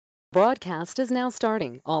Broadcast is now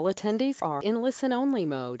starting. All attendees are in listen-only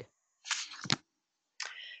mode.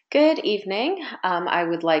 Good evening. I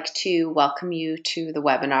would like to welcome you to the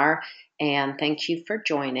webinar and thank you for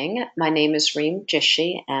joining. My name is Reem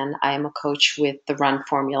Jishi and I am a coach with the Run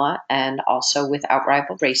Formula and also with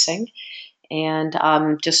Outrival Racing. And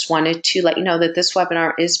just wanted to let you know that this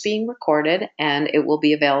webinar is being recorded and it will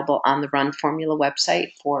be available on the Run Formula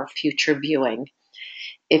website for future viewing.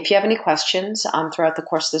 If you have any questions throughout the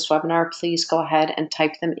course of this webinar, please go ahead and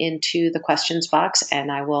type them into the questions box and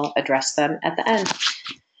I will address them at the end.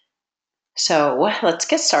 So let's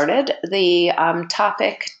get started. The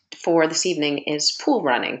topic for this evening is pool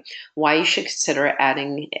running, why you should consider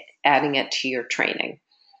adding it to your training.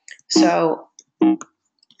 So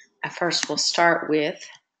first we'll start with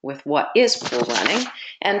what is pool running.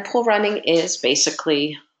 And pool running is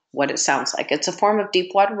basically what it sounds like. It's a form of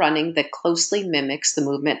deep water running that closely mimics the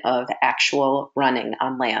movement of actual running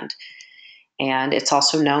on land. And it's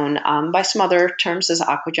also known by some other terms as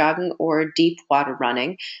aqua jogging or deep water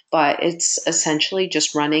running, but it's essentially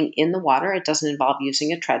just running in the water. It doesn't involve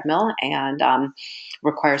using a treadmill and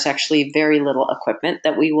requires actually very little equipment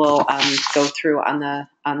that we will go through on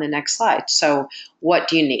the next slide. So what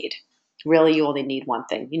do you need? Really, you only need one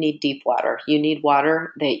thing. You need deep water. You need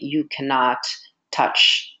water that you cannot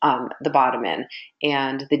touch the bottom in.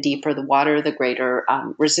 And the deeper the water, the greater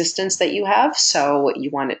resistance that you have. So you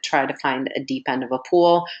want to try to find a deep end of a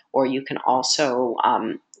pool, or you can also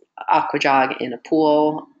aqua jog in a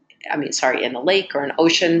pool. In a lake or an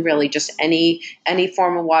ocean, really just any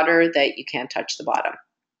form of water that you can't touch the bottom.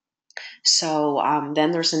 So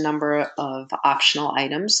then there's a number of optional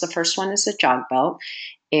items. The first one is a jog belt.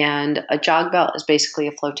 And a jog belt is basically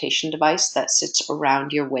a flotation device that sits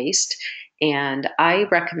around your waist. And I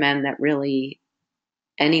recommend that really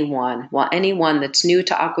anyone that's new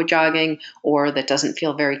to aqua jogging or that doesn't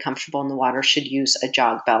feel very comfortable in the water should use a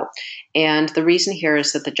jog belt. And the reason here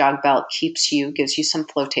is that the jog belt gives you some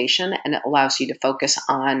flotation and it allows you to focus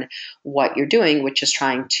on what you're doing, which is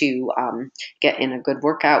trying to get in a good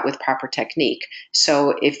workout with proper technique.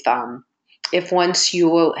 So if once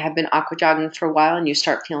you have been aqua jogging for a while and you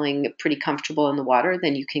start feeling pretty comfortable in the water,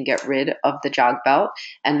 then you can get rid of the jog belt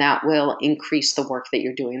and that will increase the work that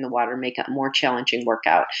you're doing in the water, make it a more challenging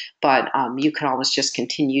workout. But you can always just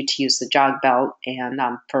continue to use the jog belt and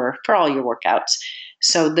for all your workouts.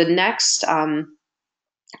 So the next a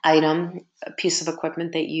piece of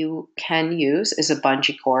equipment that you can use is a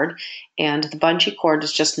bungee cord. And the bungee cord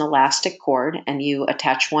is just an elastic cord and you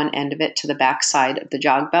attach one end of it to the back side of the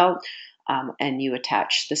jog belt. And you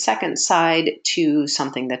attach the second side to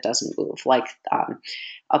something that doesn't move, like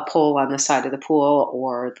a pole on the side of the pool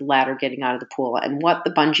or the ladder getting out of the pool. And what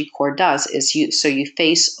the bungee cord does is you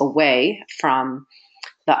face away from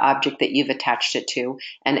the object that you've attached it to.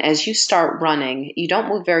 And as you start running, you don't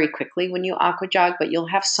move very quickly when you aqua jog, but you'll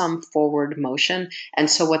have some forward motion. And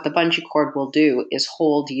so what the bungee cord will do is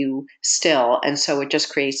hold you still. And so it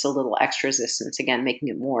just creates a little extra resistance, again, making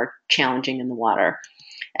it more challenging in the water.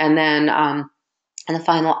 And then and the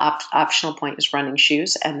final optional point is running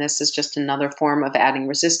shoes. And this is just another form of adding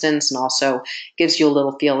resistance and also gives you a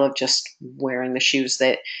little feel of just wearing the shoes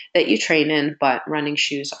that you train in. But running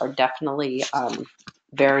shoes are definitely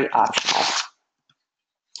very optional.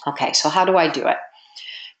 Okay, so how do I do it?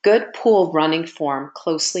 Good pool running form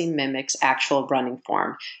closely mimics actual running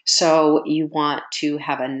form. So you want to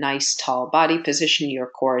have a nice tall body position. Your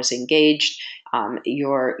core is engaged.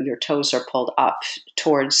 Your toes are pulled up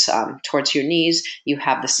towards your knees. You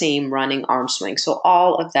have the same running arm swing. So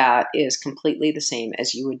all of that is completely the same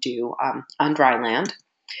as you would do on dry land.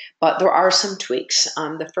 But there are some tweaks.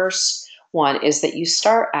 The first one is that you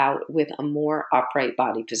start out with a more upright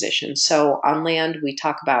body position. So on land, we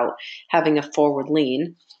talk about having a forward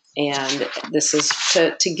lean. And this is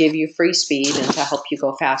to give you free speed and to help you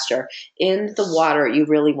go faster. In the water, you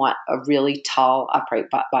really want a really tall, upright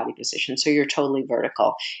body position. So you're totally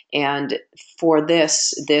vertical. And for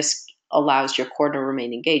this allows your core to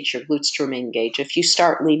remain engaged, your glutes to remain engaged. If you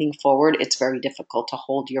start leaning forward, it's very difficult to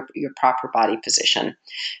hold your proper body position.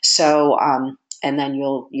 So, and then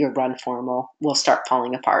your run form will start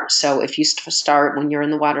falling apart. So if you start when you're in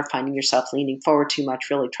the water finding yourself leaning forward too much,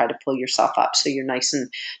 really try to pull yourself up so you're nice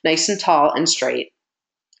and tall and straight.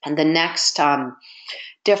 And the next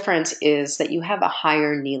difference is that you have a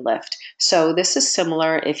higher knee lift. So this is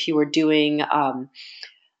similar if you were doing a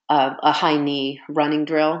high knee running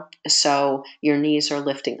drill. So your knees are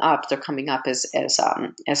lifting up; they're coming up as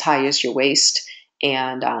high as your waist.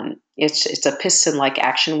 And it's a piston-like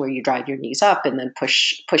action where you drive your knees up and then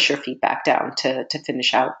push your feet back down to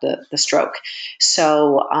finish out the stroke.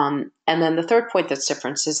 So and then the third point that's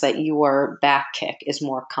different is that your back kick is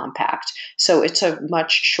more compact. So it's a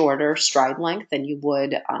much shorter stride length than you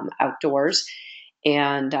would outdoors.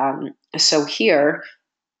 And so here,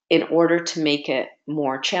 in order to make it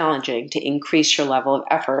more challenging, to increase your level of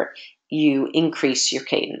effort, you increase your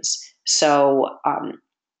cadence. So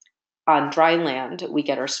on dry land, we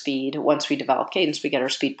get our speed. Once we develop cadence, we get our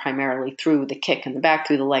speed primarily through the kick in the back,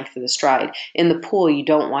 through the length of the stride. In the pool, you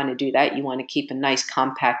don't want to do that. You want to keep a nice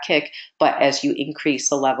compact kick, but as you increase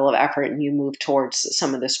the level of effort and you move towards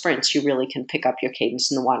some of the sprints, you really can pick up your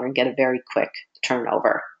cadence in the water and get a very quick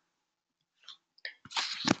turnover.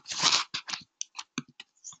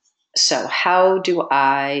 So how do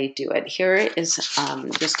I do it? Here is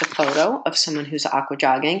just a photo of someone who's aqua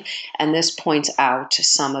jogging, and this points out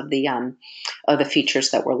some of the features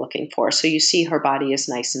that we're looking for. So you see her body is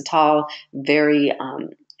nice and tall, very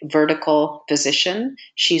vertical position.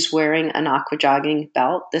 She's wearing an aqua jogging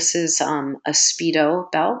belt. This is a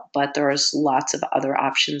Speedo belt, but there's lots of other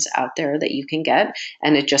options out there that you can get,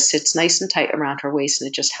 and it just sits nice and tight around her waist, and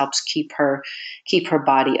it just helps keep her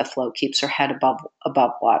body afloat, keeps her head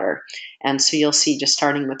above water. And so you'll see, just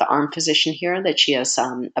starting with the arm position here, that she has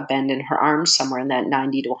a bend in her arms somewhere in that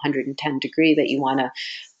 90 to 110 degree that you want to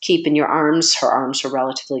keep in your arms. Her arms are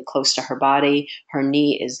relatively close to her body. Her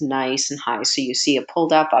knee is nice and high. So you see it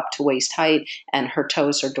pulled up to waist height, and her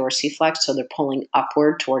toes are dorsiflexed. So they're pulling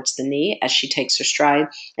upward towards the knee as she takes her stride.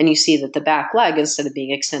 And you see that the back leg, instead of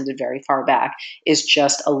being extended very far back, is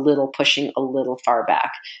just a little pushing a little far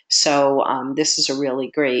back. So this is a really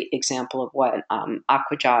great example of what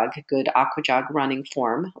good aqua jog running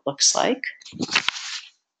form looks like.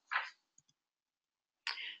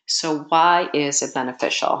 So why is it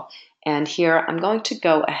beneficial? And here I'm going to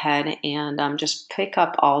go ahead and just pick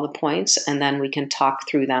up all the points, and then we can talk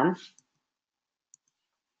through them.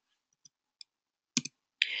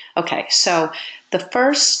 Okay, so the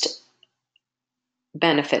first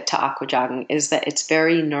benefit to aqua jogging is that it's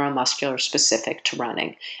very neuromuscular specific to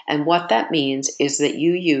running. And what that means is that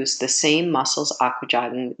you use the same muscles aqua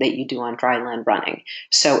jogging that you do on dry land running.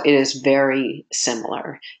 So it is very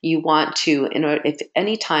similar. You want to, if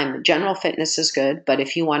anytime, general fitness is good, but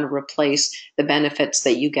if you want to replace the benefits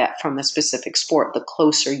that you get from a specific sport, the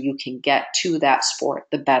closer you can get to that sport,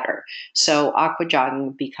 the better. So aqua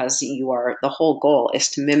jogging, because the whole goal is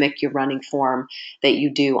to mimic your running form that you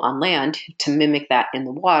do on land, to mimic that in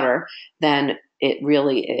the water, then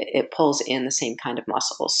it pulls in the same kind of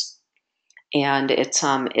muscles. And it's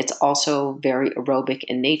also very aerobic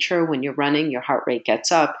in nature. When you're running, your heart rate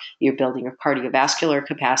gets up, you're building your cardiovascular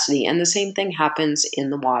capacity, and the same thing happens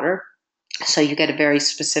in the water. So you get a very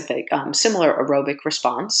specific, similar aerobic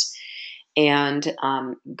response. And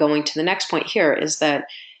going to the next point here is that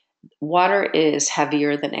water is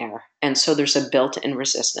heavier than air, and so there's a built-in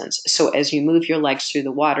resistance. So as you move your legs through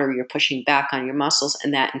the water, you're pushing back on your muscles,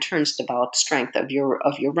 and that in turn develops strength of your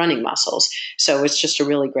running muscles. So it's just a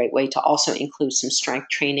really great way to also include some strength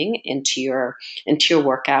training into your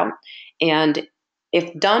workout. And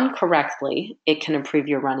if done correctly, it can improve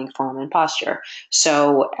your running form and posture.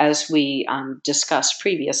 So as we discussed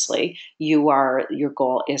previously, your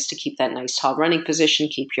goal is to keep that nice tall running position,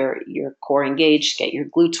 keep your core engaged, get your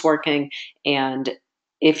glutes working. And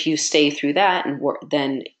if you stay through that,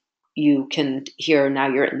 then you can, now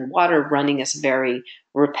you're in the water. Running is very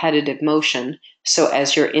repetitive motion. So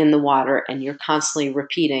as you're in the water and you're constantly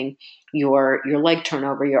repeating your leg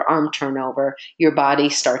turnover, your arm turnover, your body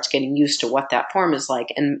starts getting used to what that form is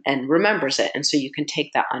like and remembers it. And so you can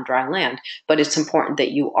take that on dry land. But it's important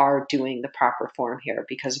that you are doing the proper form here,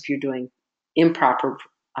 because if you're doing improper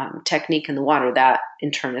technique in the water, that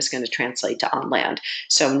in turn is going to translate to on land.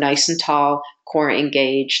 So nice and tall, core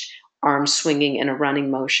engaged, arms swinging in a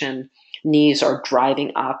running motion, knees are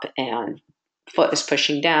driving up and foot is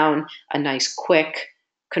pushing down, a nice quick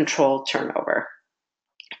controlled turnover.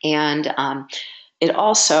 And aqua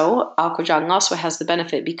jogging also has the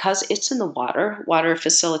benefit, because it's in the water. Water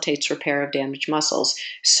facilitates repair of damaged muscles.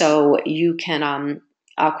 So you can,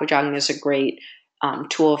 aqua jogging is a great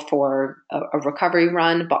tool for a recovery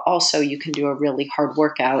run, but also you can do a really hard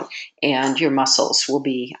workout and your muscles will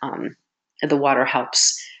be, the water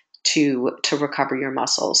helps to recover your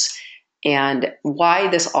muscles. And why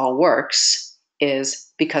this all works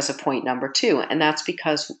is because of point number 2, and that's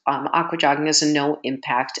because aqua jogging is a no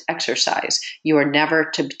impact exercise. You are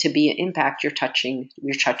never to be an impact. You're touching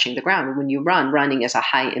the ground. When you running is a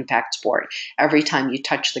high impact sport. Every time you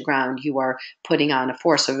touch the ground, you are putting on a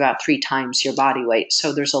force of about 3 times your body weight.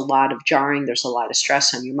 So there's a lot of jarring. There's a lot of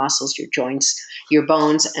stress on your muscles, your joints, your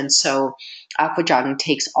bones, and so aqua jogging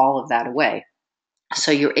takes all of that away. So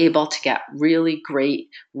you're able to get really great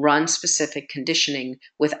run specific conditioning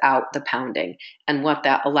without the pounding. And what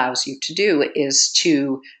that allows you to do is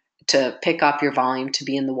to pick up your volume, to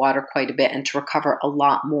be in the water quite a bit, and to recover a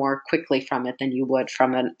lot more quickly from it than you would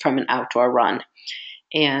from an outdoor run.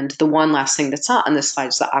 And the one last thing that's not on this slide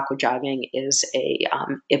is the aqua jogging is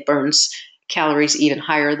it burns calories even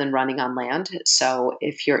higher than running on land. So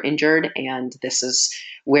if you're injured and this is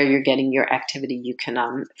where you're getting your activity, you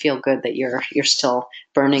can feel good that you're still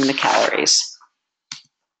burning the calories.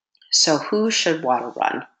 So who should water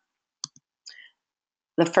run?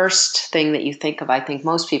 The first thing that you think of, I think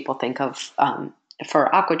most people think of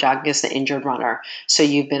for aqua jogging, is the injured runner. So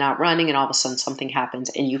you've been out running and all of a sudden something happens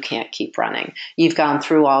and you can't keep running. You've gone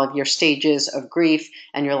through all of your stages of grief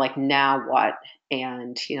and you're like, now what?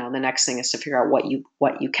 And the next thing is to figure out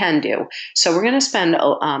what you can do. So we're going to spend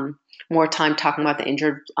more time talking about the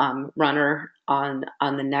injured runner on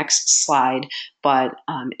the next slide. But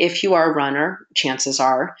if you are a runner, chances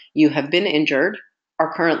are you have been injured,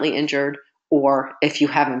 are currently injured, or if you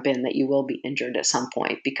haven't been, that you will be injured at some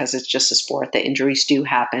point, because it's just a sport. The injuries do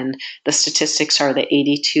happen. The statistics are that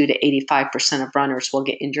 82 to 85% of runners will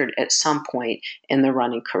get injured at some point in their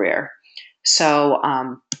running career. So,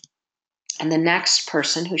 and the next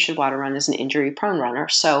person who should water run is an injury-prone runner.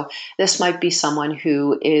 So this might be someone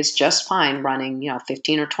who is just fine running,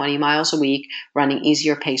 15 or 20 miles a week, running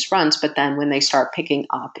easier pace runs, but then when they start picking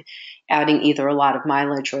up, adding either a lot of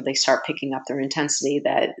mileage or they start picking up their intensity,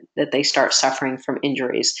 that they start suffering from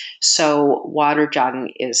injuries. So water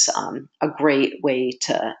jogging is a great way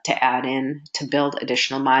to add in, to build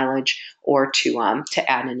additional mileage, or to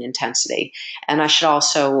add in intensity. And I should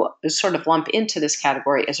also sort of lump into this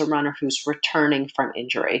category as a runner who's returning from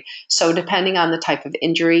injury. So depending on the type of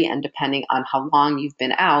injury and depending on how long you've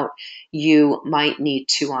been out, you might need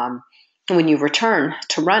to when you return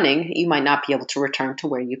to running, you might not be able to return to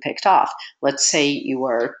where you picked off. Let's say you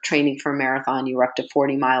were training for a marathon, you were up to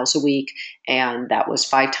 40 miles a week, and that was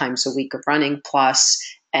 5 times a week of running plus,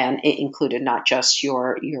 and it included not just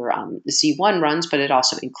your Z1 runs, but it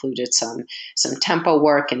also included some tempo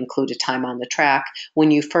work and included time on the track.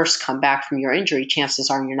 When you first come back from your injury, chances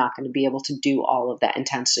are you're not going to be able to do all of that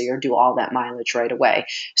intensity or do all that mileage right away.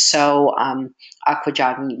 So aqua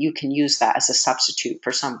jogging, you can use that as a substitute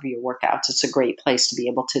for some of your workouts. It's a great place to be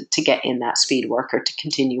able to get in that speed work or to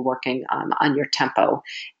continue working on your tempo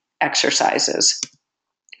exercises.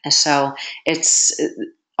 So it's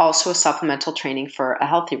also a supplemental training for a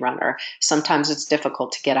healthy runner. Sometimes it's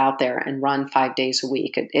difficult to get out there and run 5 days a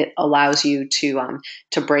week. It allows you to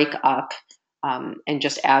break up and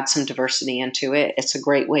just add some diversity into it. It's a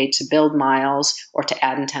great way to build miles or to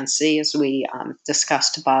add intensity, as we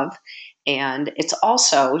discussed above. And it's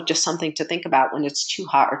also just something to think about when it's too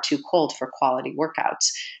hot or too cold for quality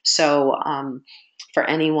workouts. So for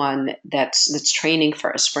anyone that's training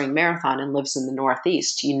for a spring marathon and lives in the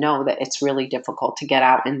Northeast, you know that it's really difficult to get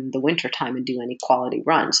out in the wintertime and do any quality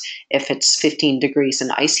runs. If it's 15 degrees and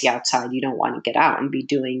icy outside, you don't want to get out and be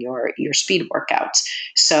doing your speed workouts.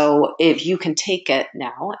 So if you can take it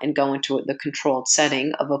now and go into the controlled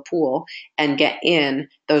setting of a pool and get in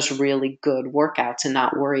those really good workouts and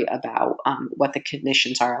not worry about what the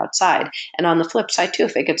conditions are outside. And on the flip side too,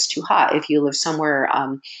 if it gets too hot, if you live somewhere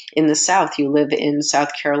in the South, you live in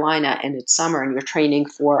South Carolina and it's summer and you're training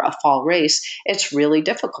for a fall race, it's really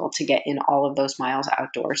difficult to get in all of those miles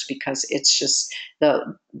outdoors because it's just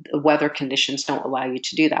the weather conditions don't allow you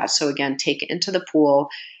to do that. So again, take it into the pool,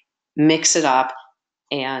 mix it up,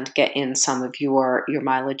 and get in some of your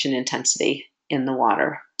mileage and intensity in the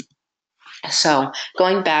water. So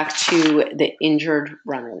going back to the injured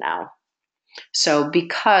runner now. So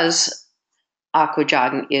because aqua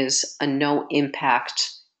jogging is a no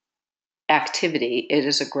impact activity, it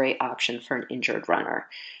is a great option for an injured runner.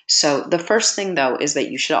 So the first thing though is that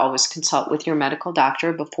you should always consult with your medical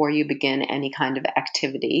doctor before you begin any kind of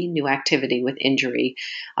new activity with injury.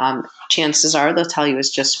 Chances are they'll tell you it's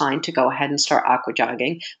just fine to go ahead and start aqua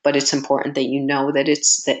jogging, but it's important that you know that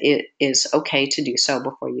it is okay to do so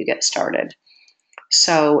before you get started.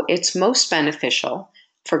 So it's most beneficial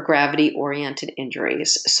for gravity-oriented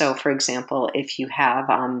injuries. So, for example, if you have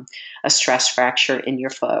a stress fracture in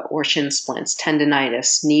your foot or shin splints,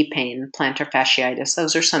 tendonitis, knee pain, plantar fasciitis,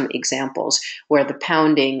 those are some examples where the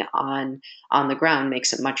pounding on the ground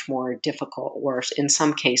makes it much more difficult. Or in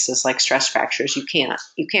some cases, like stress fractures, you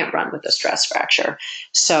can't run with a stress fracture.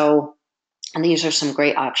 So, and these are some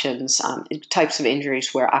great options, types of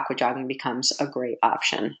injuries where aqua jogging becomes a great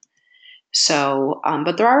option. So,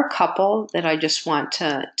 but there are a couple that I just want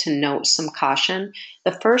to note some caution.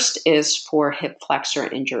 The first is for hip flexor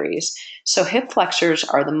injuries. So hip flexors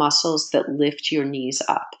are the muscles that lift your knees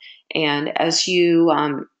up. And as you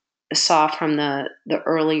saw from the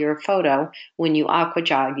earlier photo, when you aqua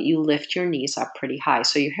jog, you lift your knees up pretty high.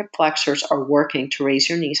 So your hip flexors are working to raise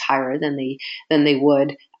your knees higher than they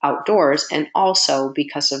would outdoors. And also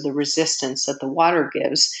because of the resistance that the water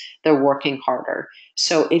gives, they're working harder.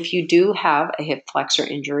 So if you do have a hip flexor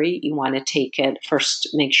injury, you want to take it first,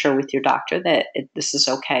 make sure with your doctor that this is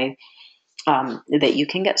okay, that you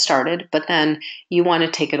can get started, but then you want to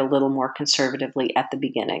take it a little more conservatively at the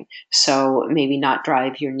beginning. So maybe not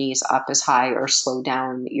drive your knees up as high or slow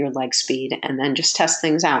down your leg speed, and then just test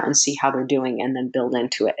things out and see how they're doing, and then build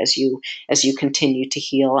into it as you continue to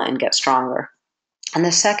heal and get stronger. And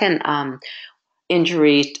the second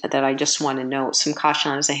injury that I just want to note some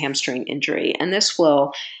caution on is a hamstring injury. And this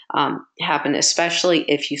will happen especially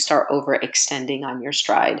if you start overextending on your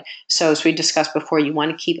stride. So as we discussed before, you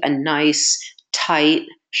want to keep a nice, tight,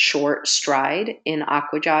 short stride in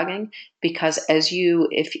aqua jogging, because if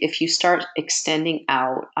you start extending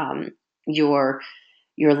out your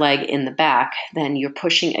your leg in the back, then you're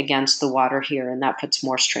pushing against the water here, and that puts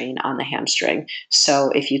more strain on the hamstring.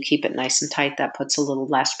 So if you keep it nice and tight, that puts a little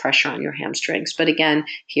less pressure on your hamstrings. But again,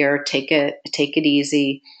 here, take it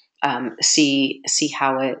easy. See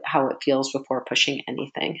how it feels before pushing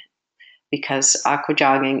anything, because aqua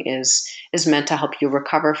jogging is meant to help you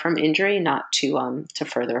recover from injury, not to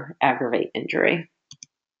further aggravate injury.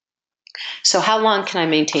 So how long can I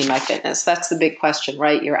maintain my fitness? That's the big question,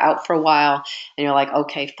 right? You're out for a while and you're like,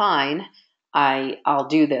 okay, fine, I'll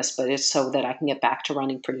do this, but it's so that I can get back to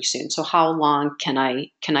running pretty soon. So how long can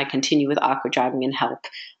I continue with aqua jogging and help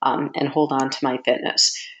and hold on to my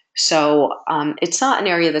fitness? So it's not an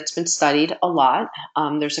area that's been studied a lot.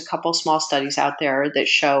 There's a couple small studies out there that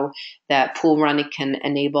show that pool running can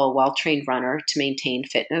enable a well-trained runner to maintain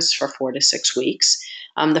fitness for 4 to 6 weeks.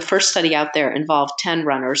 The first study out there involved 10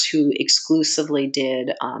 runners who exclusively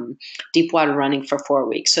did deep water running for 4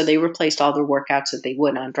 weeks. So they replaced all their workouts that they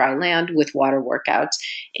would on dry land with water workouts.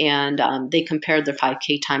 And they compared their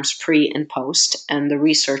 5K times pre and post. And the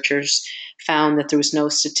researchers found that there was no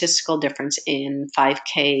statistical difference in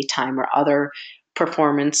 5K time or other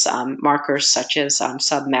performance markers such as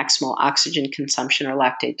submaximal oxygen consumption or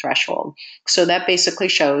lactate threshold. So that basically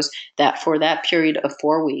shows that for that period of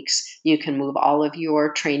 4 weeks, you can move all of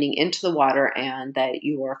your training into the water and that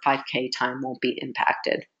your 5K time won't be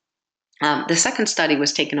impacted. The second study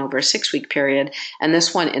was taken over a 6-week period, and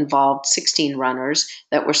this one involved 16 runners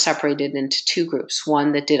that were separated into two groups,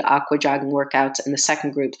 one that did aqua jogging workouts and the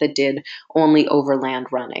second group that did only overland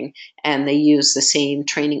running. And they used the same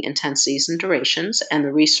training intensities and durations, and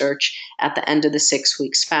the research at the end of the 6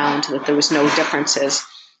 weeks found that there was no differences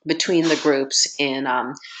between the groups in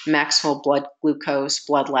maximal blood glucose,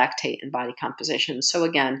 blood lactate, and body composition. So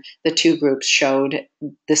again, the two groups showed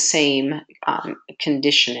the same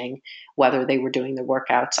conditioning, whether they were doing the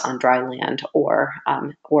workouts on dry land or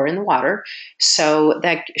in the water. So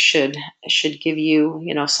that should give you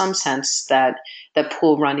some sense that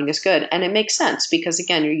pool running is good, and it makes sense because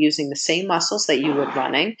again, you're using the same muscles that you would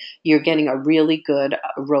running. You're getting a really good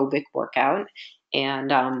aerobic workout,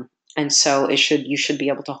 and so you should be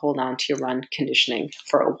able to hold on to your run conditioning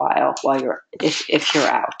for a while if you're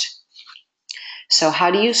out. So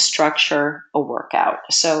how do you structure a workout?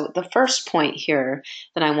 So the first point here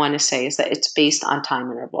that I want to say is that it's based on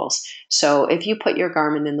time intervals. So if you put your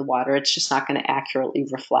Garmin in the water, it's just not going to accurately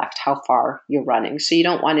reflect how far you're running. So you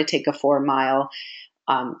don't want to take a 4-mile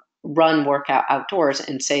run workout outdoors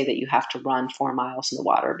and say that you have to run 4 miles in the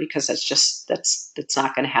water, because that's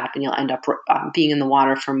not going to happen. You'll end up being in the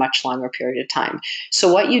water for a much longer period of time.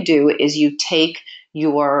 So what you do is you take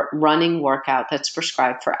your running workout that's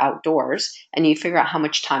prescribed for outdoors and you figure out how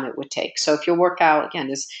much time it would take. So if your workout, again,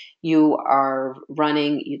 is you are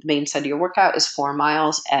running, the main set of your workout is 4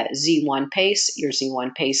 miles at Z1 pace. Your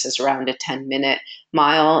Z1 pace is around a 10-minute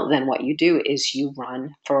mile. Then what you do is you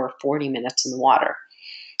run for 40 minutes in the water.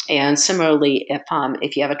 And similarly,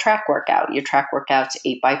 if you have a track workout, your track workout's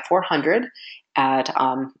 8 by 400 at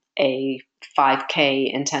a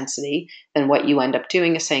 5K intensity, then what you end up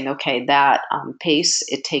doing is saying, okay, that pace,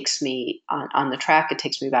 it takes me on the track, it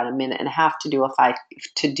takes me about a minute and a half to do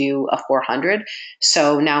a 400.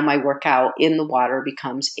 So now my workout in the water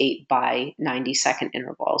becomes 8 by 90-second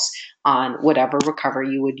intervals. On whatever recovery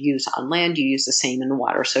you would use on land, you use the same in the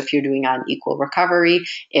water. So if you're doing on equal recovery,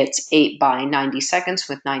 it's 8 by 90 seconds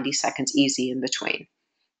with 90 seconds easy in between.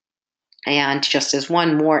 And just as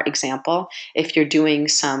one more example, if you're doing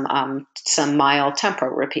some mile tempo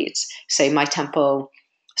repeats, say my tempo,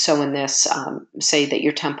 so in this, say that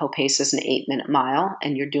your tempo pace is an 8-minute mile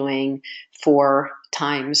and you're doing 4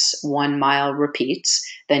 times 1 mile repeats,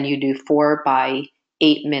 then you do 4 by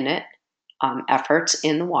 8-minute efforts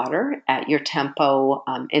in the water at your tempo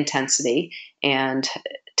intensity, and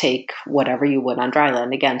take whatever you would on dry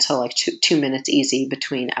land again. So like 2 minutes easy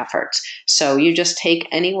between efforts. So you just take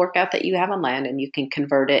any workout that you have on land and you can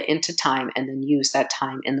convert it into time and then use that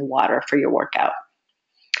time in the water for your workout.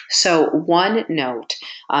 So one note,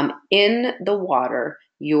 in the water,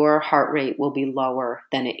 your heart rate will be lower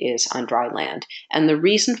than it is on dry land. And the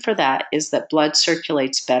reason for that is that blood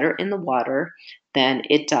circulates better in the water than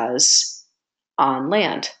it does on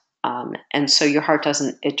land. And so your heart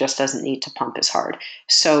just doesn't need to pump as hard.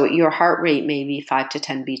 So your heart rate may be 5 to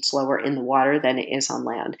 10 beats lower in the water than it is on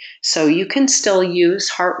land. So you can still use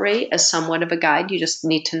heart rate as somewhat of a guide. You just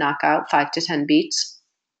need to knock out 5 to 10 beats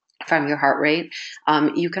from your heart rate.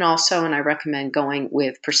 You can also, and I recommend going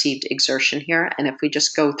with perceived exertion here. And if we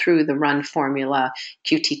just go through the run formula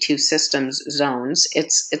QT2 systems zones,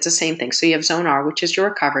 it's the same thing. So you have zone R, which is your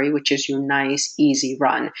recovery, which is your nice, easy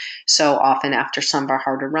run. So often after some of our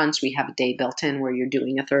harder runs, we have a day built in where you're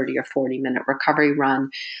doing a 30 or 40-minute recovery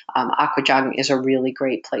run. Aqua jogging is a really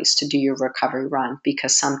great place to do your recovery run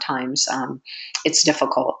because sometimes it's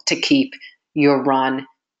difficult to keep your run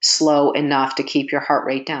slow enough to keep your heart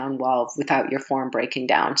rate down without your form breaking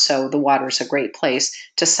down. So the water is a great place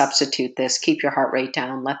to substitute this. Keep your heart rate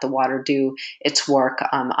down, let the water do its work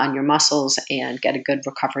on your muscles, and get a good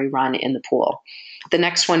recovery run in the pool. The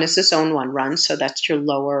next one is the zone 1 run. So that's your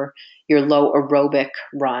low aerobic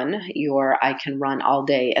run, your I can run all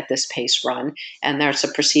day at this pace run. And there's a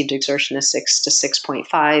perceived exertion of 6 to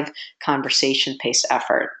 6.5 conversation paced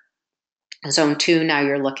effort. Zone 2, now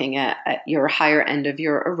you're looking at your higher end of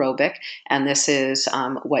your aerobic, and this is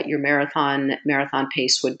what your marathon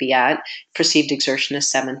pace would be at. Perceived exertion is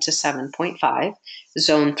 7 to 7.5.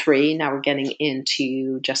 Zone 3, now we're getting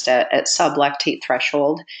into just at sublactate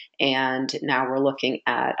threshold, and now we're looking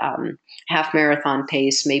at half marathon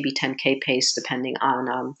pace, maybe 10K pace, depending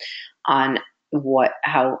on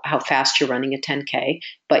how fast you're running a 10K.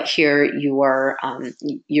 But here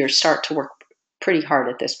you start to work pretty hard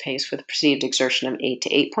at this pace with perceived exertion of 8 to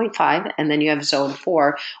 8.5. And then you have zone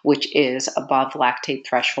 4, which is above lactate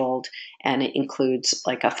threshold, and it includes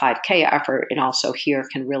like a 5K effort. And also here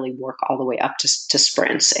can really work all the way up to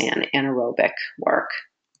sprints and anaerobic work.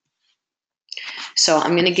 So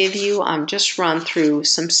I'm going to give you, just run through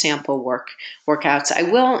some sample workouts. I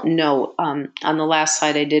will note on the last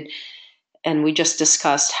slide I did, and we just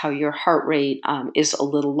discussed how your heart rate is a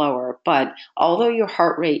little lower. But although your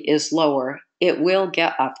heart rate is lower, it will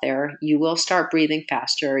get up there. You will start breathing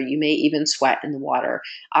faster. You may even sweat in the water.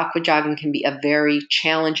 Aqua jogging can be a very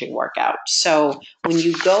challenging workout. So when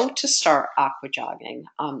you go to start aqua jogging,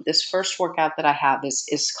 this first workout that I have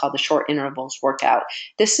is called the short intervals workout.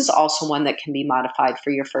 This is also one that can be modified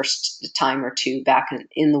for your first time or two back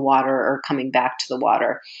in the water or coming back to the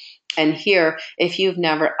water. And here, if you've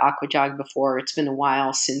never aqua jogged before, it's been a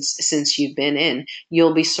while since you've been in,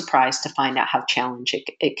 you'll be surprised to find out how challenging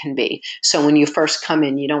it can be. So when you first come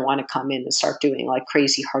in, you don't want to come in and start doing like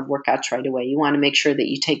crazy hard workouts right away. You want to make sure that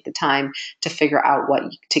you take the time to figure out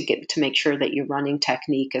to make sure that your running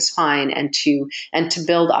technique is fine, and to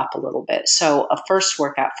build up a little bit. So a first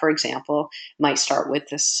workout, for example, might start with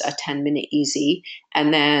this a 10-minute easy,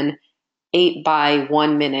 and then 8 by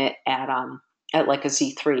 1 minute at like a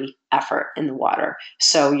Z3 effort in the water.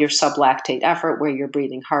 So your sublactate effort, where you're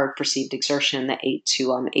breathing hard, perceived exertion in the 8 to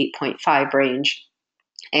 8.5 range.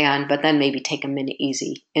 But then maybe take a minute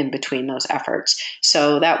easy in between those efforts.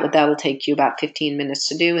 So that will take you about 15 minutes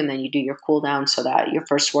to do, and then you do your cool down, so that your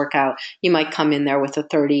first workout, you might come in there with a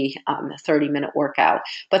 30-minute workout.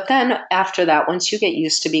 But then after that, once you get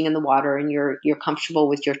used to being in the water and you're comfortable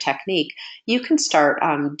with your technique, you can start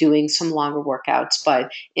doing some longer workouts.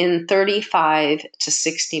 But in 35 to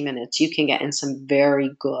 60 minutes, you can get in some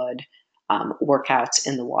very good workouts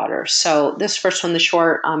in the water. So this first one, the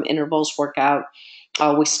short intervals workout,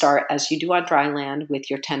 always start as you do on dry land with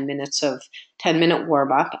your 10-minute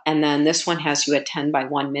warm up, and then this one has you at 10 by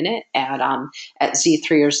 1 minute at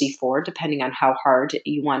Z3 or Z4, depending on how hard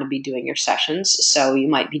you want to be doing your sessions. So you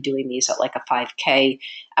might be doing these at like a 5K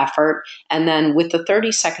effort, and then with the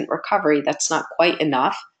 30-second recovery, that's not quite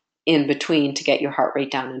enough in between to get your heart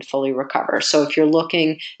rate down and fully recover. So if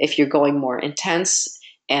you're going more intense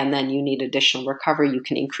and then you need additional recovery, you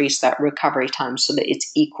can increase that recovery time so that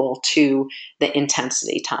it's equal to the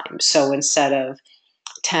intensity time. So instead of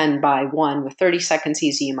 10 by 1 with 30 seconds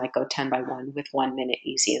easy, you might go 10 by 1 with 1 minute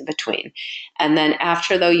easy in between. And then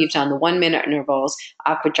after, though, you've done the 1 minute intervals,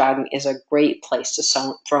 aqua jogging is a great place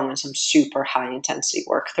to throw in some super high intensity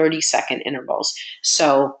work, 30-second intervals.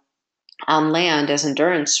 So on land, as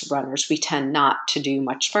endurance runners, we tend not to do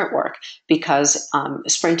much sprint work because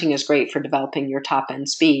sprinting is great for developing your top end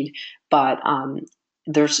speed, but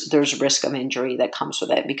there's risk of injury that comes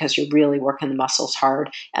with it because you're really working the muscles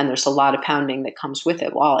hard, and there's a lot of pounding that comes with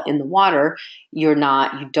it. While in the water, you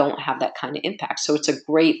don't have that kind of impact. So it's a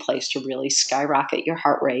great place to really skyrocket your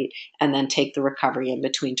heart rate and then take the recovery in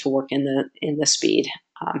between to work in the speed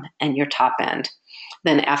and your top end.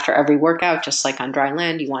 Then after every workout, just like on dry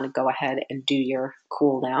land, you want to go ahead and do your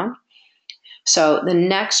cool down. So the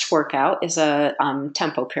next workout is a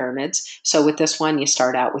tempo pyramids. So with this one, you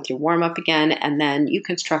start out with your warm up again, and then you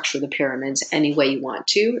can structure the pyramids any way you want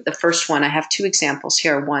to. The first one, I have two examples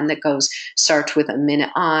here. One that starts with a minute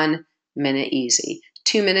on, minute easy.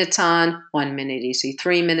 2 minutes on, 1 minute easy,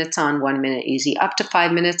 3 minutes on, 1 minute easy, up to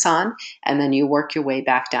 5 minutes on, and then you work your way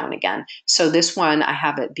back down again. So this one, I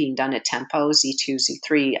have it being done at tempo, Z2,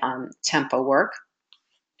 Z3 tempo work.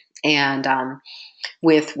 And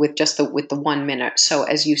with the 1 minute. So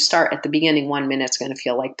as you start at the beginning, 1 minute's going to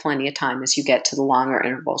feel like plenty of time. As you get to the longer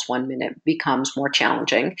intervals, 1 minute becomes more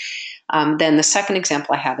challenging. Then the second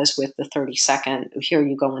example I have is with the 30-second. Here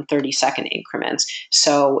you go in 30-second increments.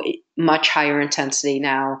 So much higher intensity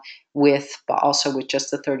now, but also with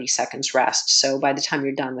just the 30 seconds rest. So by the time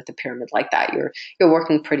you're done with the pyramid like that, you're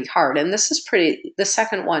working pretty hard. And the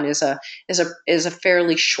second one is a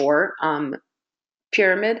fairly short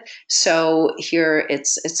pyramid. So here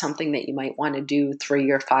it's something that you might want to do 3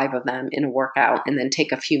 or 5 of them in a workout and then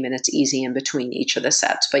take a few minutes easy in between each of the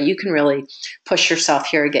sets. But you can really push yourself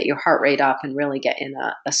here, get your heart rate up, and really get in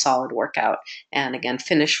a solid workout. And again,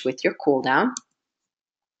 finish with your cool down.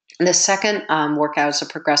 The second workout is a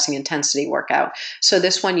progressing intensity workout. So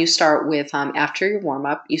this one you start with, after your warm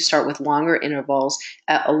up, you start with longer intervals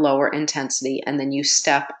at a lower intensity, and then you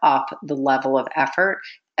step up the level of effort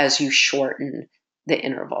as you shorten the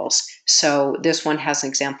intervals. So this one has an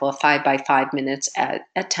example of 5 by 5 minutes at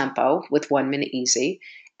tempo with 1 minute easy.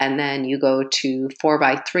 And then you go to 4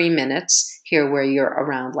 by 3 minutes here where you're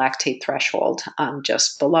around lactate threshold,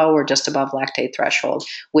 just below or just above lactate threshold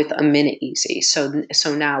with a minute easy. So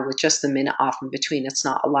now with just the minute off in between, it's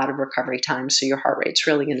not a lot of recovery time. So your heart rate's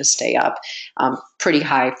really going to stay up pretty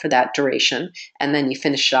high for that duration. And then you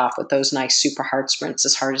finish it off with those nice super hard sprints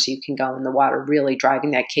as hard as you can go in the water, really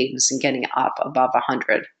driving that cadence and getting it up above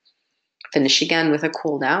 100. Finish again with a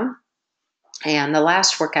cool down. And the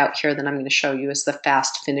last workout here that I'm going to show you is the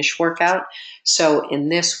fast finish workout. So in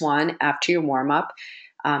this one, after your warm up,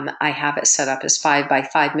 I have it set up as 5 by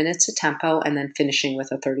 5 minutes of tempo and then finishing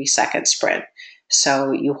with a 30-second sprint.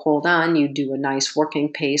 So you hold on, you do a nice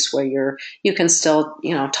working pace where you can still,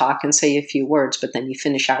 talk and say a few words, but then you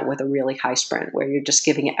finish out with a really high sprint where you're just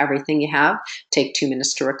giving it everything you have, take 2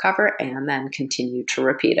 minutes to recover, and then continue to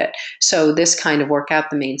repeat it. So this kind of workout,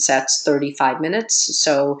 the main set's 35 minutes.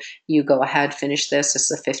 So you go ahead, finish this.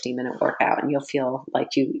 It's a 50-minute workout, and you'll feel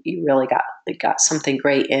like you really got something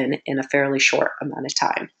great in a fairly short amount of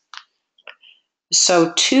time.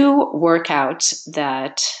 So 2 workouts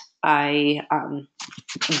that I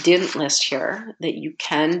didn't list here that you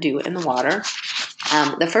can do in the water.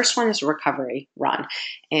 The first one is a recovery run.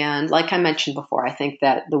 And like I mentioned before, I think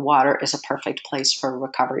that the water is a perfect place for a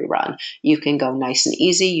recovery run. You can go nice and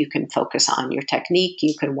easy. You can focus on your technique.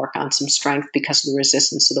 You can work on some strength because of the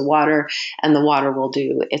resistance of the water, and the water will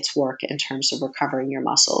do its work in terms of recovering your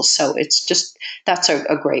muscles. So that's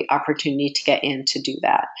a great opportunity to get in to do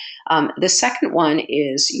that. The second one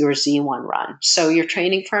is your Z1 run. So you're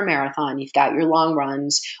training for a marathon. You've got your long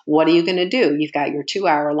runs. What are you going to do? You've got your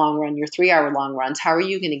 2-hour long run, your 3-hour long runs. How are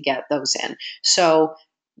you going to get those in? So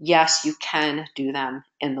yes, you can do them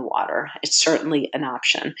in the water. It's certainly an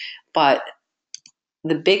option. But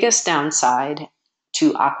the biggest downside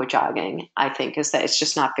to aqua jogging, I think, is that it's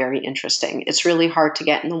just not very interesting. It's really hard to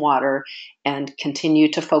get in the water and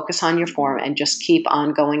continue to focus on your form and just keep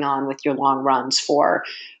on going on with your long runs for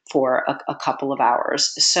a couple of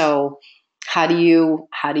hours. So how do you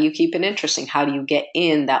keep it interesting? How do you get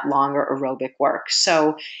in that longer aerobic work?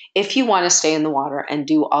 So if you want to stay in the water and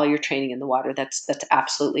do all your training in the water, that's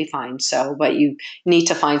absolutely fine. So, but you need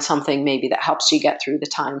to find something maybe that helps you get through the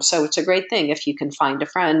time. So it's a great thing if you can find a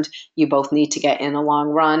friend. You both need to get in a long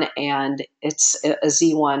run, and it's a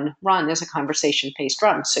Z1 run is a conversation paced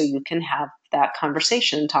run, so you can have that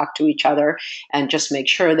conversation, talk to each other, and just make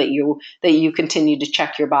sure that you continue to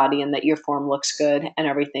check your body and that your form looks good and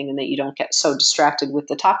everything, and that you don't get so distracted with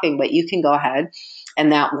the talking. But you can go ahead,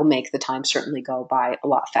 and that will make the time certainly go by a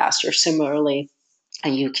lot faster. Similarly,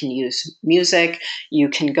 and you can use music. You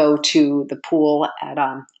can go to the pool at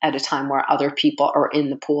a time where other people are in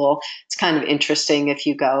the pool. It's kind of interesting if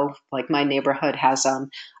you go. Like my neighborhood has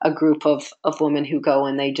a group of women who go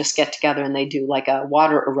and they just get together and they do like a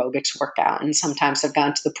water aerobics workout. And sometimes they've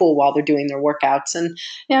gone to the pool while they're doing their workouts, and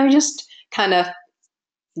just kind of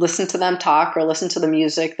listen to them talk or listen to the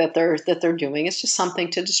music that they're doing. It's just something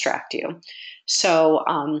to distract you. So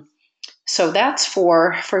so that's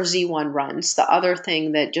for Z1 runs. The other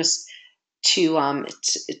thing that just to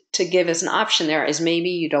give as an option there is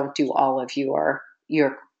maybe you don't do all of your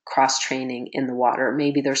cross training in the water.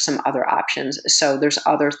 Maybe there's some other options. So there's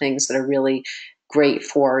other things that are really great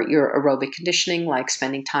for your aerobic conditioning, like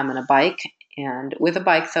spending time on a bike. And with a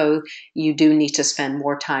bike, though, you do need to spend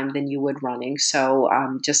more time than you would running. So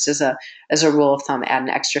just as a rule of thumb, add an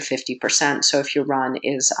extra 50%. So if your run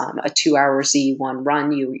is a 2-hour Z1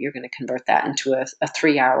 run, you're going to convert that into a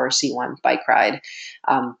 3-hour Z1 bike ride.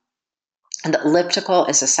 And the elliptical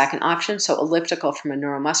is a second option. So elliptical from a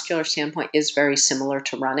neuromuscular standpoint is very similar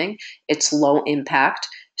to running. It's low impact.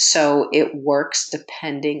 So it works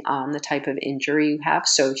depending on the type of injury you have.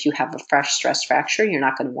 So if you have a fresh stress fracture, you're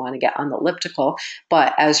not going to want to get on the elliptical.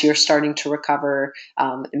 But as you're starting to recover,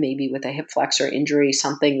 maybe with a hip flexor injury,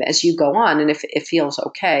 something as you go on, and if it feels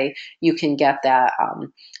okay, you can get that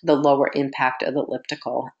the lower impact of the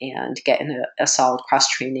elliptical and get in a solid cross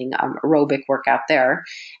training aerobic workout there.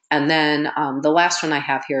 And then the last one I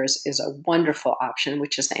have here is a wonderful option,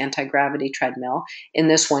 which is the anti-gravity treadmill. In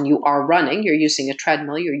this one, you are running. You're using a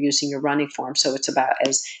treadmill. You're using your running form. So it's about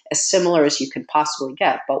as similar as you can possibly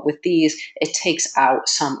get. But with these, it takes out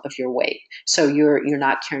some of your weight. So you're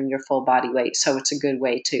not carrying your full body weight. So it's a good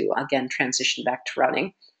way to, again, transition back to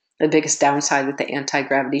running. The biggest downside with the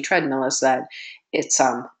anti-gravity treadmill is that it's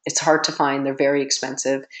hard to find. They're very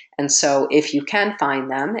expensive. And so if you can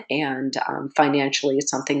find them and financially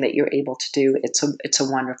it's something that you're able to do, it's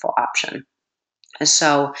a wonderful option. And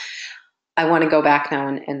so I want to go back now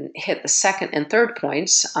and hit the second and third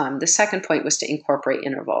points. The second point was to incorporate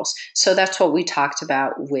intervals. So that's what we talked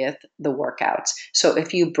about with the workouts. So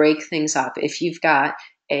if you break things up, if you've got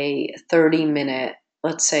a 30-minute,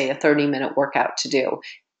 let's say a 30-minute workout to do,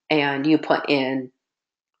 and you put in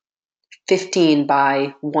 15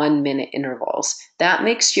 by 1 minute intervals. That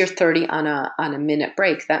makes your 30 on a minute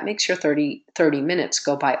break. That makes your 30 minutes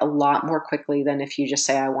go by a lot more quickly than if you just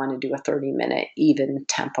say, I want to do a 30-minute even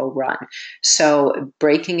tempo run. So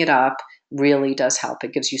breaking it up really does help.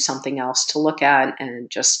 It gives you something else to look at, and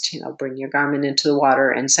just, bring your Garmin into the water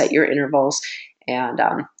and set your intervals, and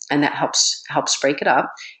that helps break it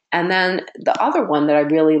up. And then the other one that I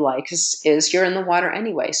really like is you're in the water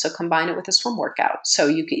anyway, so combine it with a swim workout. So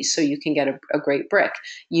you can get a great brick.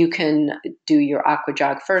 You can do your aqua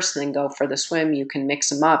jog first, and then go for the swim. You can mix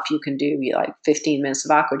them up. You can do like 15 minutes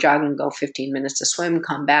of aqua jogging, go 15 minutes to swim,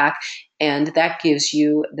 come back, and that gives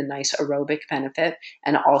you the nice aerobic benefit,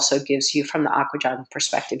 and also gives you, from the aqua jogging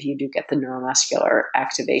perspective, you do get the neuromuscular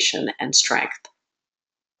activation and strength.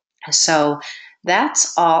 So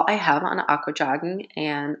that's all I have on aqua jogging,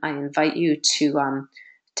 and I invite you to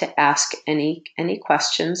ask any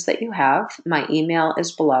questions that you have. My email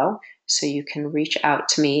is below, so you can reach out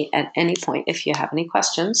to me at any point if you have any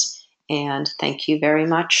questions. And thank you very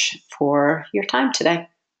much for your time today.